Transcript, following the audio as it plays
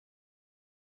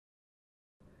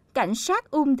Cảnh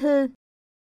sát Ung Thư.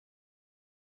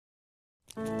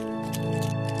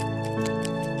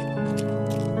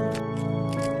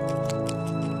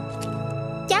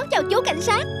 Cháu chào chú cảnh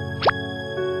sát.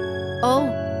 Ồ,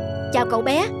 chào cậu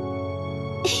bé.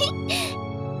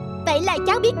 Vậy là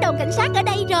cháu biết đồn cảnh sát ở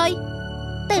đây rồi.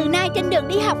 Từ nay trên đường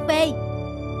đi học về,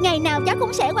 ngày nào cháu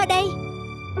cũng sẽ qua đây.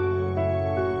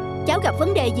 Cháu gặp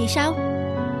vấn đề gì sao?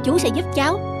 Chú sẽ giúp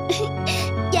cháu.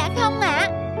 Dạ không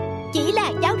ạ. Chỉ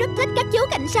là cháu rất thích các chú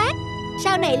cảnh sát.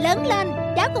 Sau này lớn lên,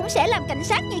 cháu cũng sẽ làm cảnh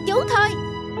sát như chú thôi.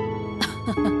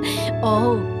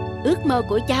 Ồ, ước mơ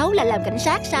của cháu là làm cảnh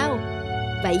sát sao?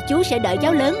 Vậy chú sẽ đợi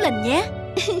cháu lớn lên nhé.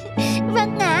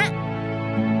 Vâng ạ.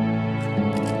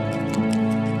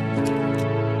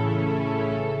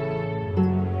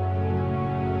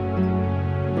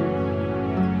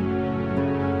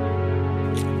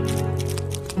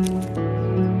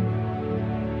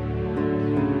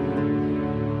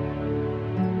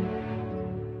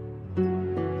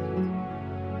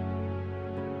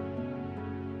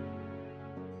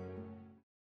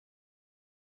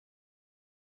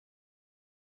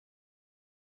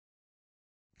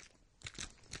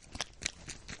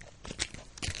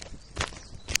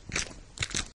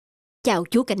 Chào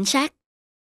chú cảnh sát.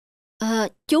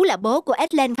 Chú là bố của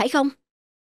Edlen phải không?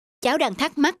 Cháu đang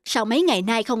thắc mắc sao mấy ngày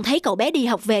nay không thấy cậu bé đi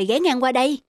học về ghé ngang qua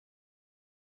đây.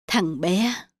 Thằng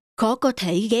bé khó có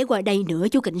thể ghé qua đây nữa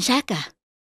chú cảnh sát à.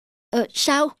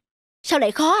 Sao? Sao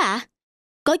lại khó ạ?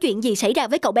 Có chuyện gì xảy ra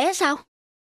với cậu bé sao?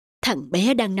 Thằng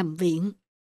bé đang nằm viện.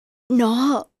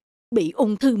 Nó bị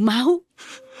ung thư máu.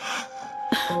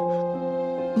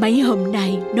 Mấy hôm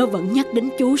nay nó vẫn nhắc đến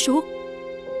chú suốt.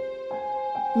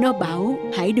 Nó bảo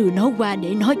hãy đưa nó qua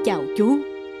để nói chào chú.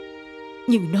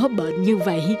 Nhưng nó bệnh như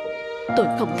vậy, tôi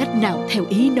không cách nào theo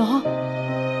ý nó.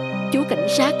 Chú cảnh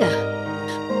sát à,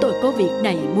 tôi có việc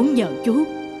này muốn nhờ chú.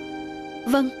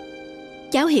 Vâng,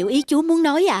 cháu hiểu ý chú muốn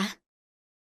nói ạ.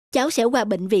 Cháu sẽ qua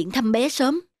bệnh viện thăm bé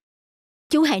sớm.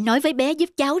 Chú hãy nói với bé giúp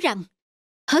cháu rằng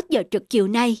hết giờ trực chiều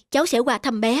nay cháu sẽ qua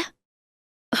thăm bé.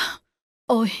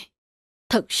 Ôi,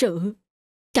 thật sự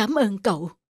cảm ơn cậu.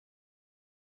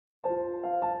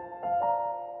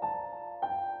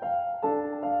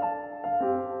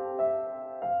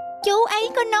 Chú ấy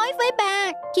có nói với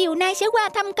ba chiều nay sẽ qua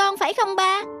thăm con phải không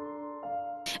ba?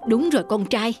 Đúng rồi con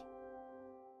trai.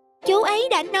 Chú ấy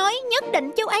đã nói nhất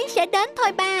định chú ấy sẽ đến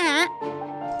thôi ba ạ.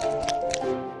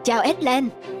 Chào Edlen.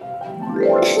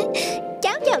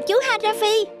 Cháu chào chú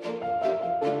Harafi.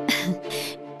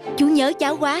 Chú nhớ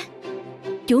cháu quá.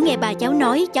 Chú nghe bà cháu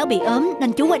nói cháu bị ốm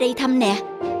nên chú qua đây thăm nè.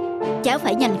 Cháu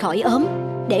phải nhanh khỏi ốm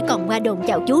để còn qua đồn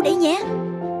chào chú đấy nhé.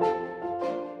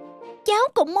 Cháu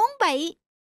cũng muốn vậy,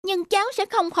 nhưng cháu sẽ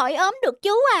không khỏi ốm được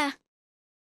chú à.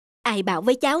 Ai bảo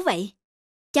với cháu vậy?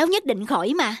 Cháu nhất định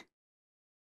khỏi mà.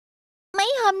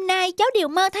 Mấy hôm nay cháu đều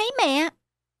mơ thấy mẹ.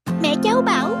 Mẹ cháu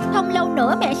bảo không lâu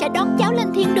nữa mẹ sẽ đón cháu lên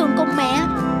thiên đường cùng mẹ.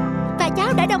 Và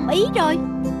cháu đã đồng ý rồi.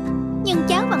 Nhưng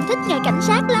cháu vẫn thích nghề cảnh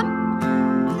sát lắm.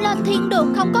 Lên thiên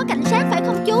đường không có cảnh sát phải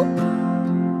không chú?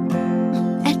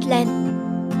 Edlen.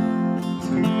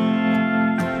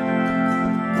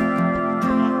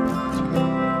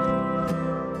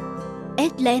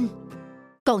 Edlen,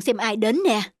 con xem ai đến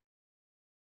nè.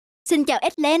 Xin chào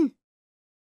Edlen.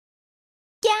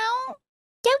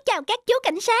 Cháu chào các chú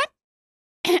cảnh sát.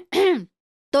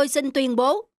 Tôi xin tuyên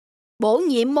bố bổ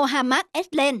nhiệm Mohammad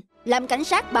Edlen làm cảnh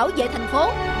sát bảo vệ thành phố.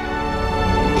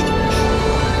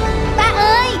 Ba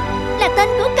ơi, là tên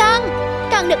của con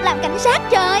được làm cảnh sát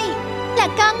rồi. Là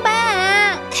con ba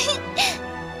à.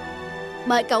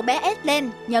 Mời cậu bé Edlen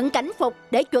nhận cảnh phục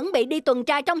để chuẩn bị đi tuần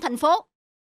tra trong thành phố.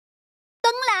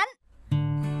 Tuân lệnh.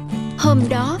 Hôm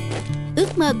đó, ước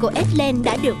mơ của Edlen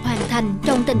đã được hoàn thành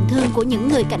trong tình thương của những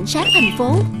người cảnh sát thành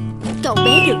phố. Cậu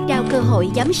bé được trao cơ hội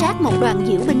giám sát một đoàn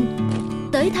diễu binh,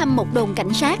 tới thăm một đồn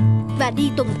cảnh sát và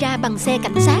đi tuần tra bằng xe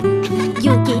cảnh sát.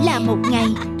 Dù chỉ là một ngày,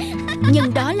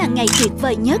 nhưng đó là ngày tuyệt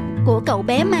vời nhất của cậu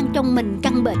bé mang trong mình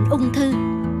căn bệnh ung thư.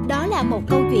 Đó là một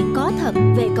câu chuyện có thật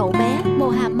về cậu bé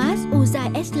Mohammad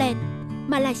Uzai Edlen,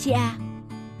 Malaysia.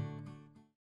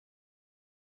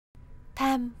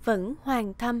 Tham vẫn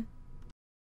hoàng thâm.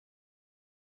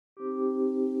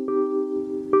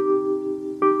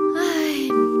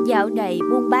 Dạo này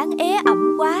buôn bán ế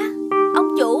ẩm quá.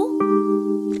 Ông chủ.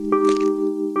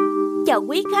 Chào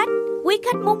quý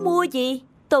khách muốn mua gì?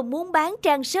 Tôi muốn bán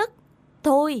trang sức.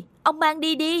 Thôi, ông mang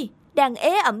đi đi. Đang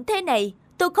ế ẩm thế này,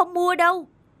 tôi không mua đâu.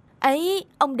 Ấy,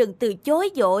 ông đừng từ chối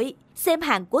vội. Xem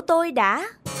hàng của tôi đã.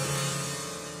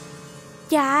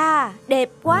 Chà, đẹp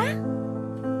quá.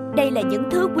 Đây là những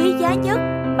thứ quý giá nhất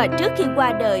mà trước khi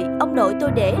qua đời ông nội tôi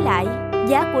để lại.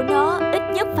 Giá của nó ít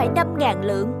nhất phải 5.000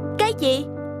 lượng. Cái gì?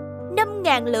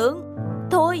 5.000 lượng.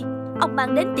 Thôi, ông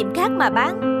mang đến tiệm khác mà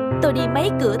bán. Tôi đi mấy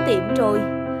cửa tiệm rồi,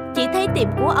 chỉ thấy tiệm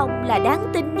của ông là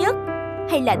đáng tin nhất.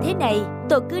 Hay là thế này,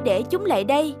 tôi cứ để chúng lại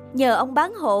đây, nhờ ông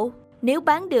bán hộ. Nếu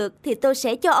bán được thì tôi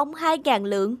sẽ cho ông 2.000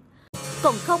 lượng.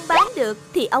 Còn không bán được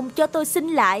thì ông cho tôi xin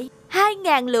lại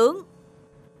 2.000 lượng.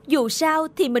 Dù sao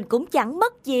thì mình cũng chẳng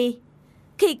mất gì.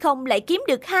 Khi không lại kiếm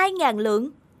được 2.000 lượng,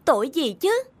 tội gì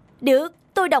chứ. Được,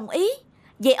 tôi đồng ý.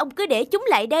 Vậy ông cứ để chúng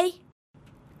lại đây.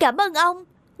 Cảm ơn ông,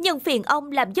 nhưng phiền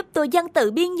ông làm giúp tôi văn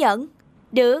tự biên nhận.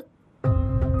 Được.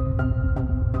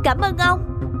 Cảm ơn ông.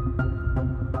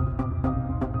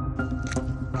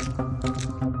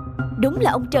 Đúng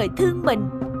là ông trời thương mình,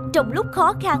 trong lúc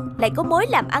khó khăn lại có mối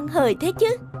làm ăn hời thế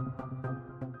chứ.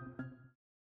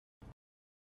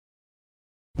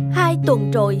 2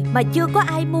 tuần rồi mà chưa có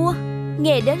ai mua.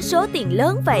 Nghe đến số tiền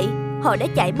lớn vậy, họ đã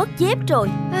chạy mất dép rồi.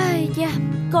 Ai da,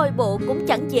 coi bộ cũng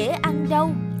chẳng dễ ăn đâu.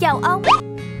 Chào ông.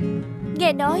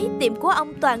 Nghe nói tiệm của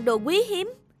ông toàn đồ quý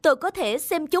hiếm, tôi có thể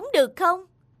xem chúng được không?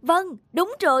 Vâng,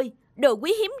 đúng rồi, đồ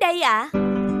quý hiếm đây ạ.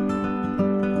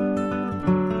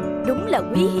 Đúng là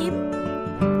quý hiếm.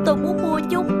 Tôi muốn mua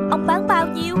chúng, ông bán bao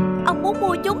nhiêu? Ông muốn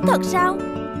mua chúng thật sao?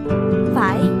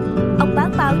 Phải, ông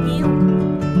bán bao nhiêu?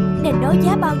 Nên nói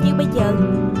giá bao nhiêu bây giờ?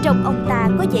 Trông ông ta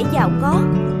có vẻ giàu có,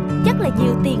 chắc là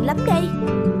nhiều tiền lắm đây.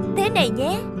 Thế này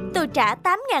nhé, tôi trả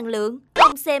 8.000 lượng,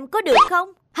 ông xem có được không?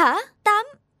 Hả?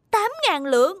 8.000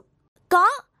 lượng?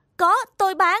 Có,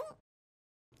 tôi bán.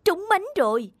 Trúng mánh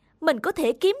rồi, mình có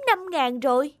thể kiếm 5.000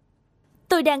 rồi.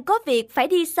 Tôi đang có việc phải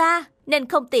đi xa, nên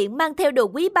không tiện mang theo đồ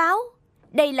quý báu.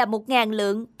 Đây là 1.000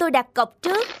 lượng, tôi đặt cọc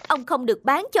trước, ông không được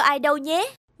bán cho ai đâu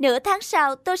nhé. Nửa tháng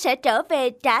sau tôi sẽ trở về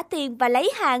trả tiền và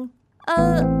lấy hàng.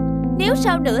 Nếu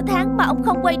sau nửa tháng mà ông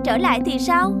không quay trở lại thì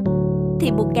sao?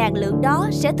 Thì 1.000 lượng đó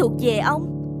sẽ thuộc về ông.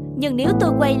 Nhưng nếu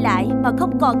tôi quay lại mà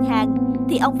không còn hàng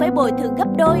thì ông phải bồi thường gấp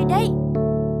đôi đấy.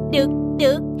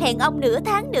 Được, hẹn ông nửa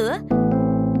tháng nữa.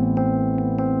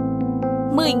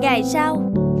 10 ngày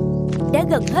sau. Đã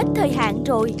gần hết thời hạn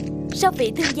rồi, sao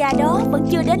vị thương gia đó vẫn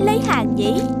chưa đến lấy hàng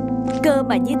nhỉ? Cơ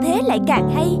mà như thế lại càng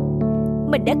hay.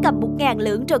 Mình đã cầm 1.000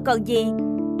 lượng rồi còn gì.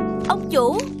 Ông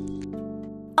chủ,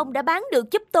 ông đã bán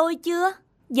được giúp tôi chưa?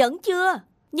 Vẫn chưa,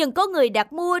 nhưng có người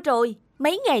đặt mua rồi.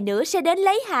 Mấy ngày nữa sẽ đến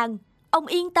lấy hàng, ông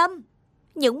yên tâm.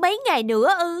 Những mấy ngày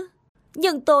nữa ư?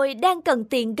 Nhưng tôi đang cần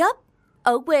tiền gấp.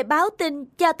 Ở quê báo tin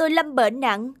cha tôi lâm bệnh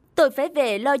nặng, tôi phải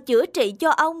về lo chữa trị cho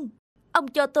ông. Ông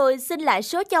cho tôi xin lại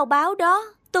số châu báu đó,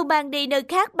 tôi mang đi nơi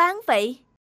khác bán vậy.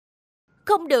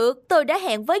 Không được, tôi đã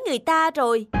hẹn với người ta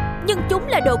rồi. Nhưng chúng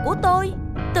là đồ của tôi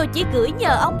chỉ gửi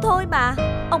nhờ ông thôi mà.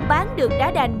 Ông bán được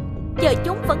đã đành, giờ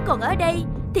chúng vẫn còn ở đây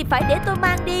thì phải để tôi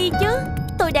mang đi chứ.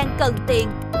 Tôi đang cần tiền.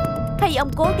 Hay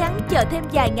ông cố gắng chờ thêm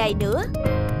vài ngày nữa?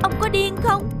 Ông có điên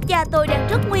không? Cha tôi đang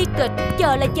rất nguy kịch,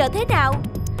 chờ là chờ thế nào?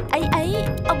 Ấy,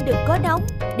 ông đừng có nóng,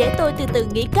 để tôi từ từ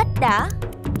nghĩ cách đã.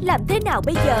 Làm thế nào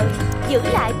bây giờ? Giữ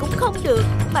lại cũng không được,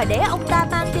 mà để ông ta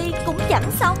mang đi cũng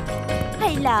chẳng xong.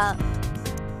 Hay là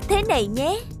thế này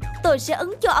nhé, tôi sẽ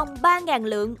ứng cho ông 3.000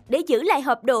 lượng để giữ lại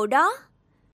hộp đồ đó.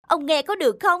 Ông nghe có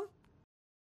được không?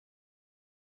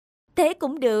 Thế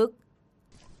cũng được.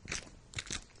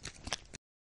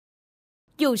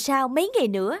 Dù sao mấy ngày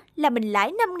nữa là mình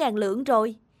lãi 5.000 lượng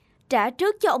rồi. Trả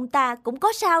trước cho ông ta cũng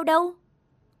có sao đâu.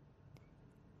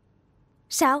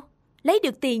 Sao? Lấy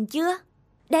được tiền chưa?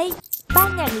 Đây,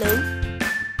 3.000 lượng.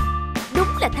 Đúng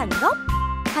là thằng ngốc.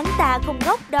 Hắn ta không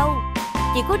ngốc đâu,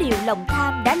 chỉ có điều lòng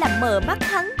tham đã làm mờ mắt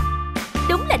hắn.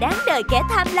 Đúng là đáng đời kẻ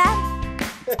tham lam.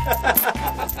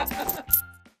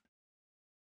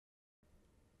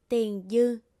 Tiền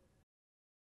dư.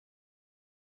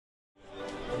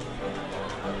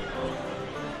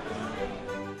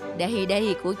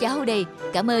 Đây của cháu đây.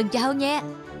 Cảm ơn cháu nhé.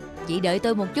 Chị đợi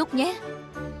tôi một chút nhé.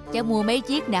 Cháu mua mấy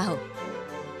chiếc nào?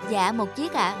 Dạ 1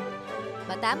 chiếc ạ.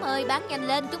 Bà Tám ơi, bán nhanh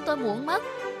lên, chúng tôi muộn mất.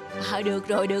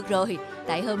 Được rồi.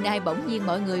 Tại hôm nay bỗng nhiên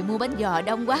mọi người mua bánh giò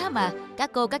đông quá mà.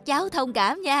 Các cô các cháu thông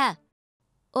cảm nha.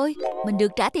 Ôi, mình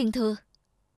được trả tiền thừa.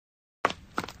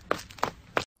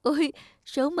 Ôi,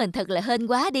 số mình thật là hên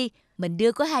quá đi. Mình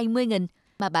đưa có 20.000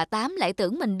 mà bà Tám lại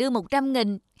tưởng mình đưa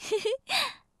 100.000.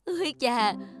 Ôi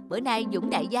chà, bữa nay Dũng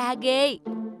đại gia ghê.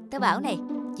 Tớ bảo này,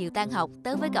 chiều tan học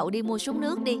tớ với cậu đi mua súng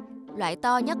nước đi. Loại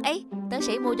to nhất ấy, tớ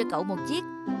sẽ mua cho cậu 1 chiếc.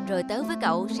 Rồi tớ với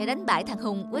cậu sẽ đánh bại thằng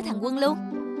Hùng với thằng Quân luôn.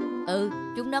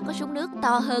 Chúng nó có súng nước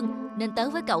to hơn, nên tớ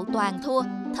với cậu toàn thua.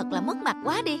 Thật là mất mặt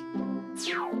quá đi.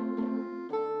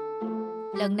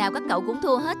 Lần nào các cậu cũng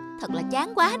thua hết, thật là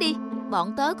chán quá đi.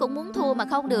 Bọn tớ cũng muốn thua mà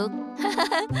không được.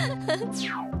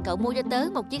 Cậu mua cho tớ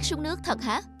 1 chiếc súng nước thật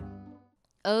hả?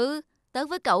 Tớ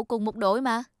với cậu cùng một đội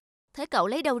mà. Thế cậu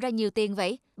lấy đâu ra nhiều tiền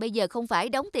vậy? Bây giờ không phải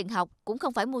đóng tiền học, cũng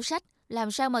không phải mua sách.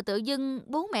 Làm sao mà tự dưng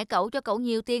bố mẹ cậu cho cậu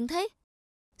nhiều tiền thế?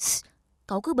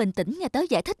 Cậu cứ bình tĩnh nghe tớ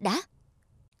giải thích đã.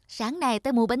 Sáng nay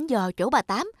tớ mua bánh giò chỗ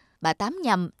bà Tám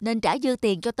nhầm nên trả dư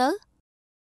tiền cho tớ.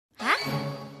 Hả?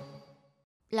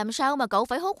 Làm sao mà cậu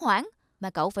phải hốt hoảng, mà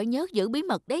cậu phải nhớ giữ bí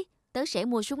mật đấy. Tớ sẽ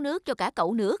mua xuống nước cho cả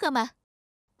cậu nữa cơ mà.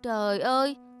 Trời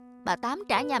ơi, bà Tám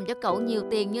trả nhầm cho cậu nhiều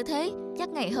tiền như thế, chắc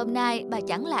ngày hôm nay bà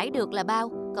chẳng lãi được là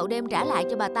bao. Cậu đem trả lại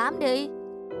cho bà Tám đi.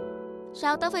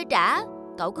 Sao tớ phải trả?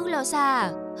 Cậu cứ lo xa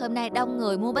à. Hôm nay đông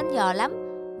người mua bánh giò lắm.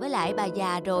 Với lại bà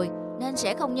già rồi nên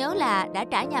sẽ không nhớ là đã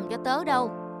trả nhầm cho tớ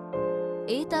đâu.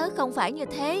 Ý tớ không phải như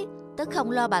thế. Tớ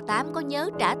không lo bà Tám có nhớ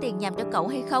trả tiền nhầm cho cậu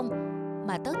hay không,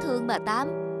 mà tớ thương bà Tám.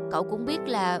 Cậu cũng biết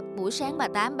là buổi sáng bà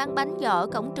Tám bán bánh giò ở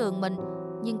cổng trường mình.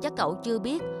 Nhưng chắc cậu chưa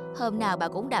biết, hôm nào bà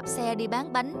cũng đạp xe đi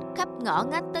bán bánh khắp ngõ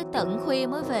ngách tới tận khuya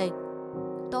mới về.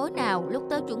 Tối nào lúc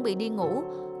tớ chuẩn bị đi ngủ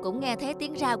cũng nghe thấy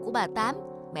tiếng rao của bà Tám.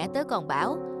 Mẹ tớ còn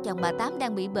bảo chồng bà Tám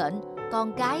đang bị bệnh,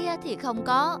 con cái thì không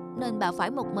có, nên bà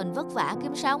phải một mình vất vả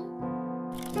kiếm sống.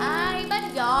 Ai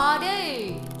bánh giò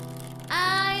đi,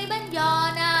 ai bánh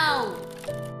giò nào.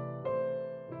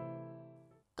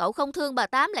 Cậu không thương bà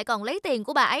Tám lại còn lấy tiền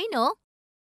của bà ấy nữa.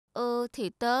 Thì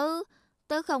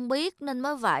tớ không biết nên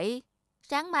mới vậy.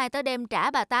 Sáng mai tớ đem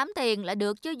trả bà Tám tiền là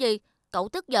được chứ gì. Cậu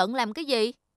tức giận làm cái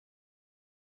gì?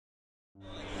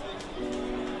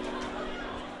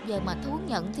 Giờ mà thú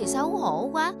nhận thì xấu hổ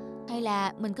quá. Hay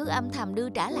là mình cứ âm thầm đưa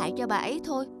trả lại cho bà ấy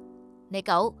thôi. Này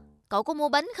cậu có mua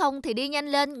bánh không thì đi nhanh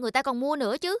lên, người ta còn mua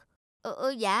nữa chứ.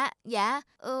 Dạ,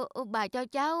 bà cho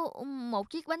cháu một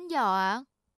chiếc bánh giò ạ.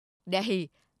 Đây,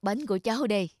 bánh của cháu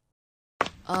đây.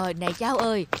 Này cháu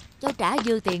ơi, cháu trả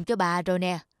dư tiền cho bà rồi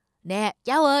nè. Nè,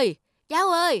 cháu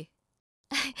ơi.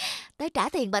 Tớ trả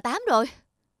tiền bà Tám rồi.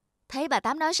 Thấy bà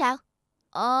Tám nói sao?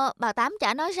 Bà Tám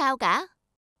chả nói sao cả.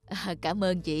 Cảm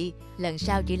ơn chị, lần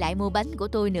sau chị lại mua bánh của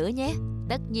tôi nữa nhé.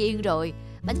 Tất nhiên rồi,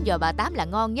 bánh giò bà Tám là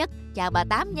ngon nhất. Chào bà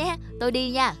Tám nhé, tôi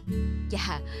đi nha.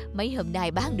 Chà, mấy hôm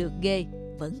nay bán được ghê.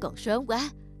 Vẫn còn sớm quá,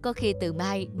 có khi từ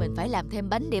mai mình phải làm thêm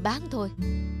bánh để bán thôi.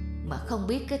 Mà không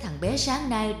biết cái thằng bé sáng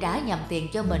nay trả nhầm tiền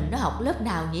cho mình nó học lớp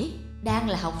nào nhỉ? Đang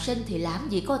là học sinh thì làm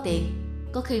gì có tiền.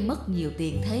 Có khi mất nhiều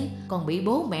tiền thế, còn bị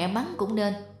bố mẹ mắng cũng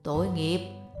nên. Tội nghiệp.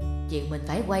 Chuyện mình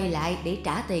phải quay lại để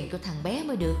trả tiền cho thằng bé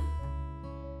mới được.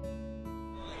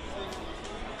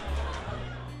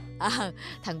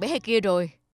 Thằng bé kia rồi.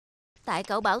 Tại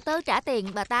cậu bảo tớ trả tiền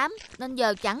bà Tám nên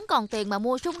giờ chẳng còn tiền mà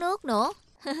mua súng nước nữa.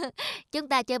 Chúng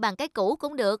ta chơi bằng cái cũ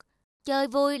cũng được. Chơi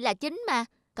vui là chính mà.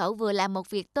 Cậu vừa làm một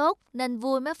việc tốt nên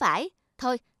vui mới phải.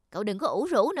 Thôi, cậu đừng có ủ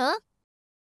rũ nữa.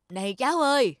 Này cháu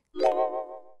ơi.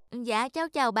 Dạ, cháu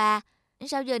chào bà.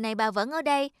 Sao giờ này bà vẫn ở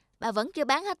đây? Bà vẫn chưa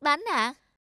bán hết bánh à?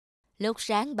 Lúc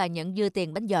sáng bà nhận dư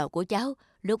tiền bánh giò của cháu.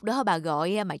 Lúc đó bà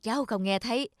gọi mà cháu không nghe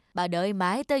thấy. Bà đợi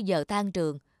mãi tới giờ tan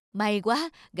trường. May quá,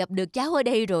 gặp được cháu ở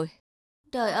đây rồi.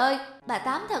 Trời ơi, bà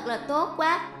Tám thật là tốt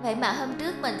quá. Vậy mà hôm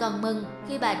trước mình còn mừng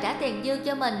khi bà trả tiền dư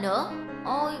cho mình nữa.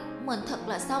 Ôi, mình thật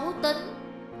là xấu tính.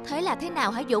 Thế là thế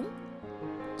nào hả Dũng?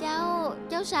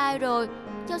 Cháu sai rồi.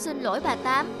 Cháu xin lỗi bà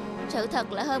Tám. Sự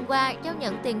thật là hôm qua cháu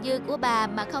nhận tiền dư của bà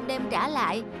mà không đem trả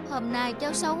lại. Hôm nay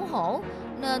cháu xấu hổ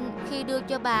nên khi đưa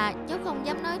cho bà cháu không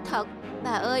dám nói thật.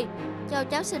 Bà ơi, cho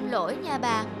cháu xin lỗi nha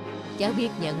bà. Cháu biết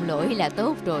nhận lỗi là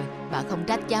tốt rồi, bà không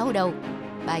trách cháu đâu.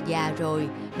 Bà già rồi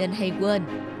nên hay quên,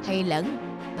 hay lẫn.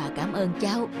 Bà cảm ơn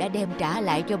cháu đã đem trả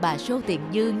lại cho bà số tiền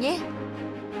dư nhé.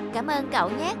 Cảm ơn cậu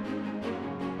nhé.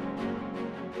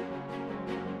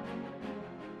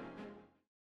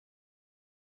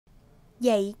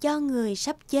 Dạy cho người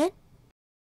sắp chết.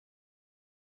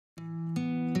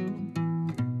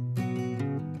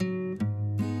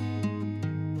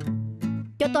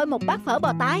 Cho tôi một bát phở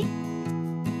bò tái.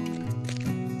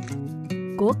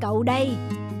 Của cậu đây.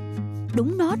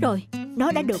 Đúng nó rồi,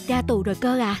 nó đã được ra tù rồi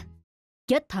cơ à.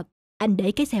 Chết thật, anh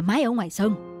để cái xe máy ở ngoài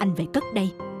sân, anh về cất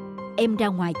đây. Em ra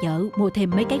ngoài chợ mua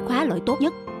thêm mấy cái khóa loại tốt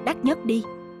nhất, đắt nhất đi.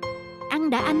 Ăn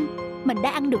đã anh, mình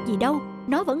đã ăn được gì đâu,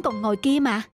 nó vẫn còn ngồi kia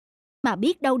mà. Mà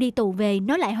biết đâu đi tù về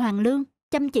nó lại hoàn lương,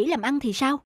 chăm chỉ làm ăn thì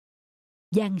sao?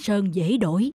 Giang sơn dễ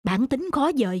đổi, bản tính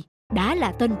khó dời. Đã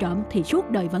là tên trộm thì suốt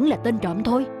đời vẫn là tên trộm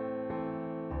thôi.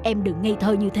 Em đừng ngây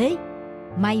thơ như thế.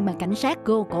 May mà cảnh sát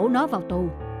cô cổ nó vào tù.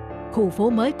 Khu phố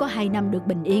mới có 2 năm được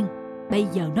bình yên. Bây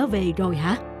giờ nó về rồi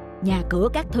hả? Nhà cửa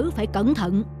các thứ phải cẩn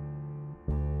thận.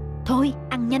 Thôi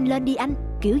ăn nhanh lên đi anh,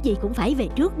 kiểu gì cũng phải về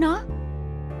trước nó.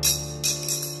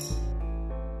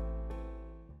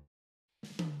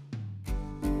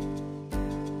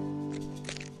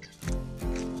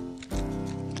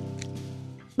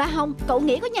 Ba Hồng, cậu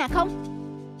Nghĩa có nhà không?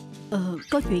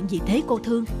 Có chuyện gì thế cô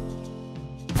Thương?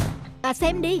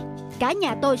 Xem đi, Cả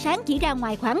nhà tôi sáng chỉ ra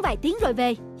ngoài khoảng vài tiếng rồi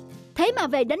về. Thế mà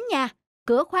về đến nhà,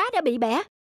 cửa khóa đã bị bẻ.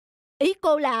 Ý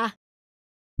cô là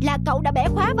cậu đã bẻ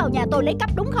khóa vào nhà tôi lấy cắp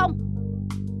đúng không?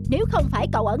 Nếu không phải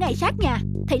cậu ở ngay sát nhà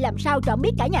thì làm sao trộm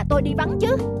biết cả nhà tôi đi vắng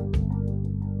chứ?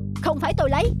 Không phải tôi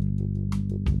lấy.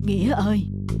 Nghĩa ơi,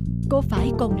 có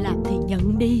phải con làm thì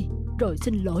nhận đi, rồi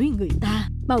xin lỗi người ta,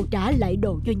 mau trả lại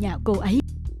đồ cho nhà cô ấy.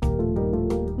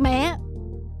 Mẹ!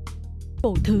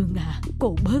 Cô Thương à,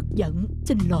 cô bớt giận,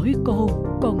 xin lỗi cô.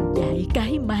 Con dạy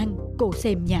cái mang, cô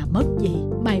xem nhà mất gì,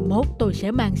 mai mốt tôi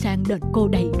sẽ mang sang đền cô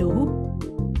đầy đủ.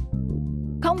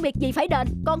 Không việc gì phải đền,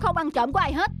 con không ăn trộm của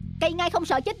ai hết. Cây ngay không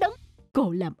sợ chết đứng.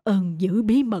 Cô làm ơn giữ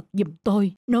bí mật giùm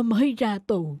tôi. Nó mới ra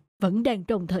tù, vẫn đang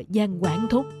trong thời gian quản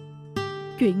thúc.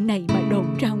 Chuyện này mà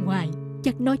đồn ra ngoài,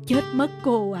 chắc nó chết mất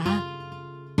cô ạ.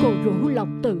 Cô rủ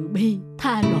lòng từ bi,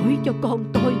 tha lỗi cho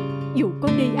con tôi. Dù có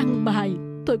đi ăn bài,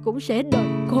 tôi cũng sẽ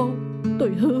đền cô. Tôi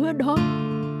hứa đó.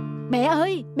 Mẹ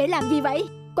ơi, mẹ làm gì vậy?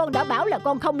 Con đã bảo là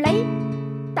con không lấy.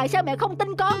 Tại sao mẹ không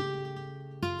tin con?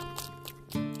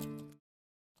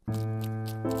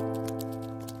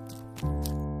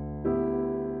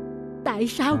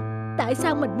 Tại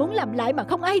sao mình muốn làm lại mà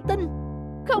không ai tin?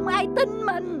 Không ai tin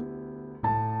mình.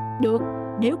 Được,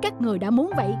 nếu các người đã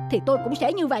muốn vậy thì tôi cũng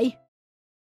sẽ như vậy.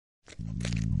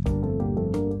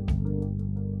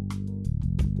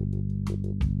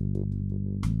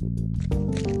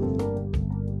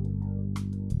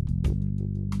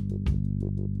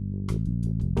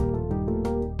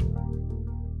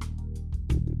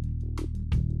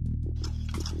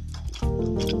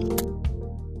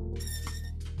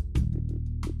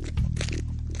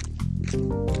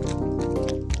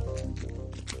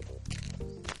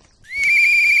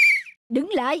 Đứng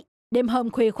lại, đêm hôm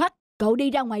khuya khoắt, cậu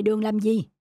đi ra ngoài đường làm gì?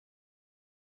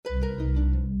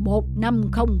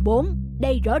 1504,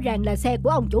 đây rõ ràng là xe của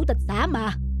ông chủ tịch xã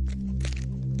mà.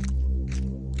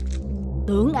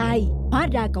 Tưởng ai, hóa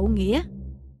ra cậu Nghĩa.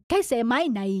 Cái xe máy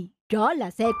này rõ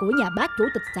là xe của nhà bác chủ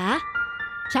tịch xã.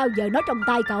 Sao giờ nó trong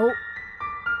tay cậu?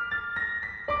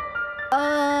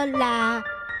 Là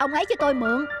ông ấy cho tôi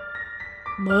mượn.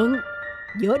 Mượn?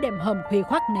 Giữa đêm hôm khuya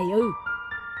khoắt này ư?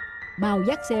 Mau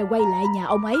dắt xe quay lại nhà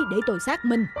ông ấy để tôi xác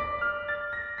minh.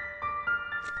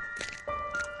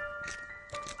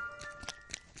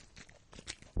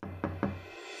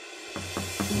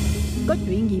 Có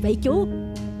chuyện gì vậy chú?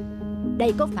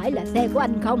 Đây có phải là xe của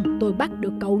anh không? Tôi bắt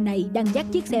được cậu này đang dắt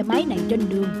chiếc xe máy này trên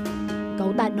đường.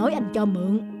 Cậu ta nói anh cho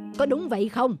mượn. Có đúng vậy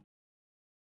không?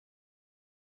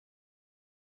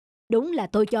 Đúng là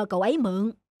tôi cho cậu ấy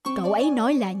mượn. Cậu ấy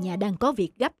nói là nhà đang có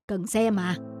việc gấp cần xe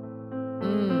mà.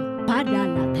 Hóa ra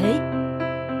là thế.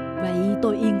 Vậy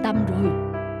tôi yên tâm rồi.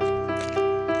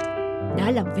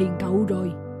 Đã làm phiền cậu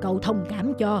rồi, cậu thông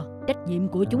cảm cho. Trách nhiệm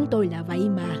của chúng tôi là vậy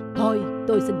mà. Thôi,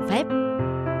 tôi xin phép.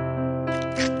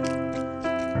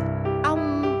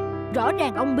 Ông... Rõ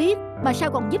ràng ông biết, mà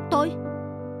sao còn giúp tôi?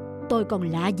 Tôi còn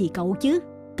lạ gì cậu chứ?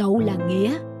 Cậu là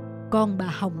Nghĩa, con bà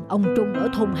Hồng ông Trung ở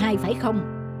thôn 2 phải không?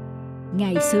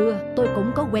 Ngày xưa tôi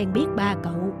cũng có quen biết ba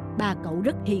cậu. Ba cậu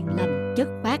rất hiền lành, chất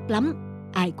phác lắm.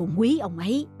 Ai cũng quý ông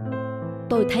ấy.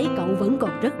 Tôi thấy cậu vẫn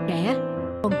còn rất trẻ,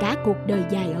 còn cả cuộc đời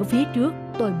dài ở phía trước.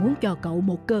 Tôi muốn cho cậu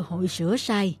một cơ hội sửa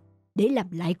sai để làm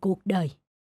lại cuộc đời.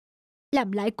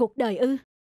 Làm lại cuộc đời ư?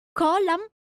 Khó lắm.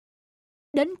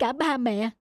 Đến cả ba mẹ,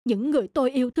 những người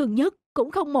tôi yêu thương nhất,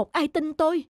 cũng không một ai tin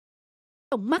tôi.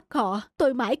 Trong mắt họ,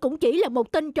 tôi mãi cũng chỉ là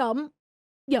một tên trộm.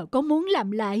 Giờ có muốn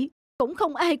làm lại, cũng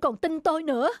không ai còn tin tôi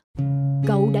nữa.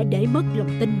 Cậu đã để mất lòng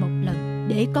tin một lần,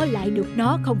 để có lại được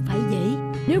nó không phải dễ.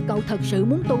 Nếu cậu thật sự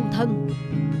muốn tu thân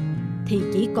thì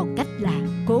chỉ còn cách là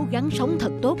cố gắng sống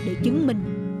thật tốt để chứng minh.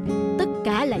 Tất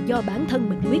cả là do bản thân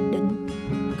mình quyết định,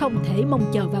 không thể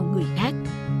mong chờ vào người khác.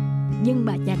 Nhưng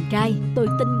mà chàng trai, tôi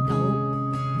tin cậu.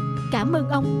 Cảm ơn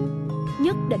ông.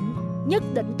 Nhất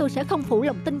định tôi sẽ không phụ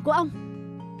lòng tin của ông.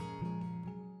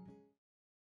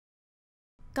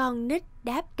 Con nít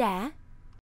đáp trả.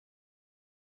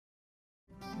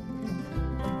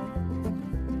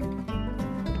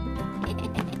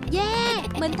 Yeah,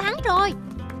 mình thắng rồi.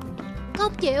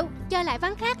 Không chịu, chơi lại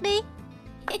ván khác đi.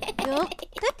 Được,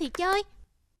 thích thì chơi.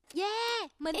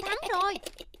 Yeah, mình thắng rồi.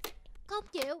 Không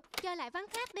chịu, chơi lại ván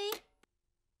khác đi.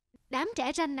 Đám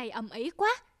trẻ ranh này ầm ĩ quá,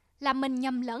 làm mình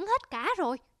nhầm lẫn hết cả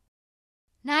rồi.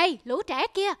 Này, lũ trẻ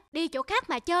kia, đi chỗ khác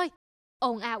mà chơi.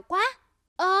 Ồn ào quá.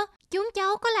 Chúng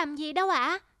cháu có làm gì đâu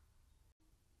ạ?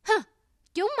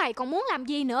 Chúng mày còn muốn làm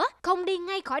gì nữa? Không đi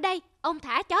ngay khỏi đây, ông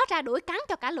thả chó ra đuổi cắn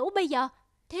cho cả lũ bây giờ.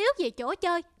 Thiếu gì chỗ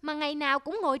chơi mà ngày nào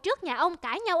cũng ngồi trước nhà ông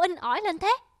cãi nhau inh ỏi lên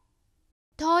thế.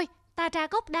 Thôi, ta ra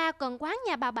gốc đa gần quán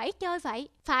nhà bà Bảy chơi vậy.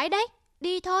 Phải đấy,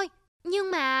 đi thôi.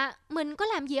 Nhưng mà mình có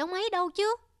làm gì ông ấy đâu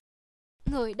chứ.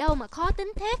 Người đâu mà khó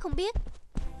tính thế không biết.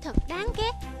 Thật đáng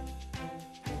ghét.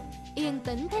 Yên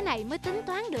tĩnh thế này mới tính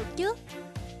toán được chứ.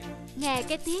 Nghe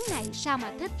cái tiếng này sao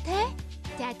mà thích thế.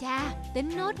 Chà chà,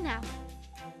 tính nốt nào.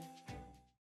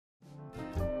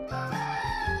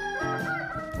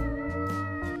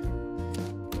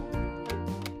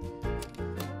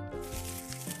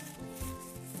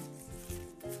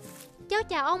 Cháu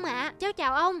chào ông ạ. Cháu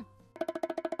chào ông.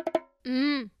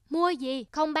 Mua gì?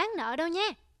 Không bán nợ đâu nhé.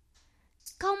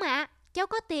 Không ạ, cháu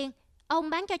có tiền. Ông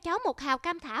bán cho cháu 1 hào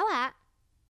cam thảo ạ.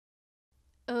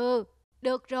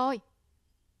 Được rồi.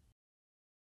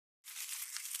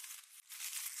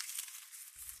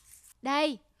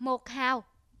 Đây, 1 hào.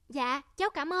 Dạ, cháu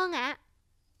cảm ơn ạ.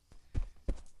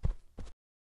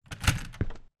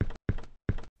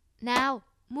 Nào,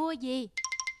 mua gì?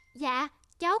 Dạ,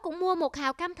 cháu cũng mua 1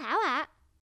 hào cam thảo ạ.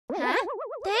 Hả?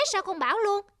 Thế sao không bảo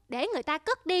luôn? Để người ta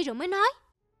cất đi rồi mới nói.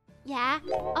 Dạ,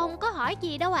 ông có hỏi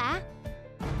gì đâu ạ.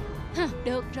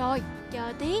 Được rồi,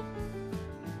 chờ tí.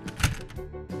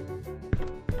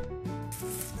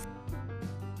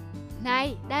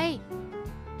 Này, đây.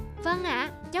 Vâng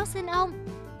ạ, cháu xin ông.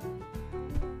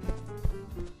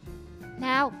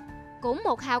 Nào, cũng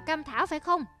 1 hào cam thảo phải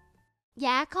không?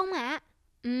 Dạ không ạ.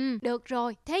 Được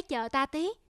rồi, thế chờ ta tí.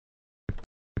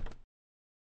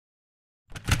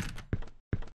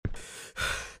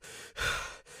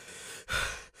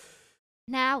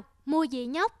 Nào, mua gì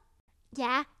nhóc?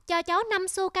 Dạ, cho cháu 5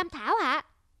 xu cam thảo ạ.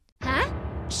 Hả?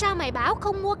 Sao mày bảo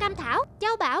không mua cam thảo?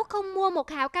 Cháu bảo không mua 1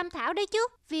 hào cam thảo đấy chứ.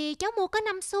 Vì cháu mua có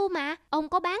 5 xu mà. Ông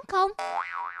có bán không?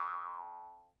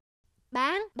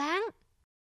 Bán.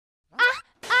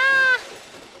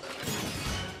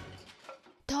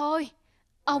 Thôi,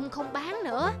 ông không bán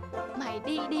nữa. Mày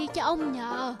đi cho ông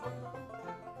nhờ.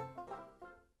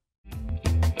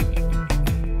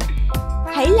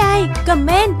 Hãy like,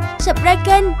 comment, subscribe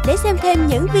kênh để xem thêm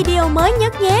những video mới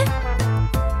nhất nhé.